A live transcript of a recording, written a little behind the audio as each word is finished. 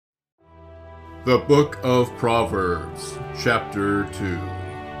The Book of Proverbs, Chapter 2.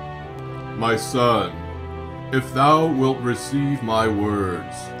 My son, if thou wilt receive my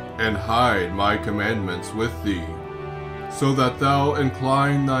words, and hide my commandments with thee, so that thou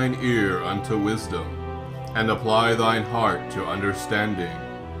incline thine ear unto wisdom, and apply thine heart to understanding.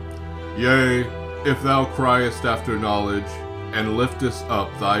 Yea, if thou criest after knowledge, and liftest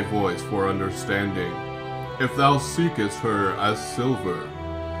up thy voice for understanding, if thou seekest her as silver,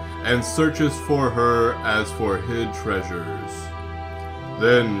 and searchest for her as for hid treasures,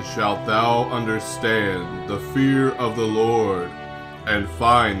 then shalt thou understand the fear of the Lord, and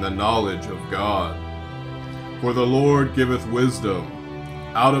find the knowledge of God. For the Lord giveth wisdom,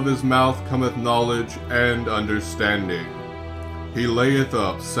 out of his mouth cometh knowledge and understanding. He layeth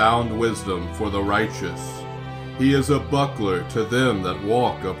up sound wisdom for the righteous. He is a buckler to them that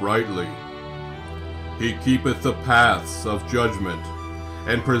walk uprightly. He keepeth the paths of judgment,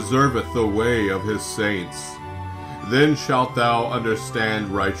 and preserveth the way of his saints. Then shalt thou understand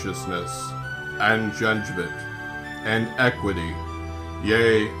righteousness, and judgment, and equity,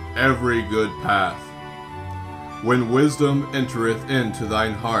 yea, every good path. When wisdom entereth into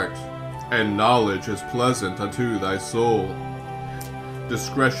thine heart, and knowledge is pleasant unto thy soul,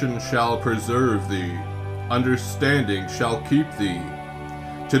 discretion shall preserve thee, understanding shall keep thee,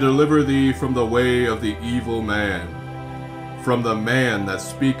 to deliver thee from the way of the evil man, from the man that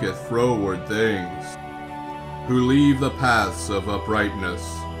speaketh froward things, who leave the paths of uprightness,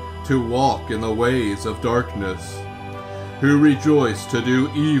 to walk in the ways of darkness, who rejoice to do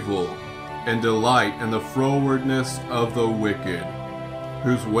evil, and delight in the frowardness of the wicked,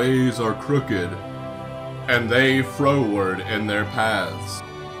 whose ways are crooked, and they froward in their paths,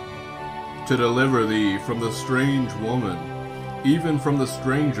 to deliver thee from the strange woman, even from the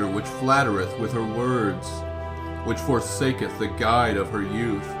stranger which flattereth with her words, which forsaketh the guide of her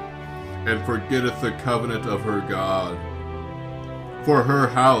youth, and forgetteth the covenant of her God. For her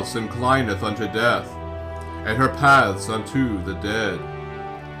house inclineth unto death, and her paths unto the dead.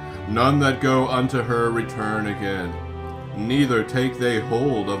 None that go unto her return again, neither take they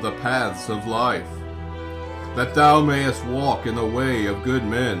hold of the paths of life. That thou mayest walk in the way of good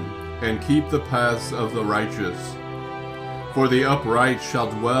men, and keep the paths of the righteous. For the upright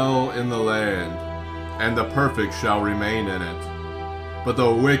shall dwell in the land, and the perfect shall remain in it. But the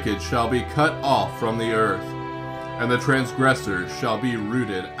wicked shall be cut off from the earth, and the transgressors shall be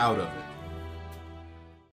rooted out of it.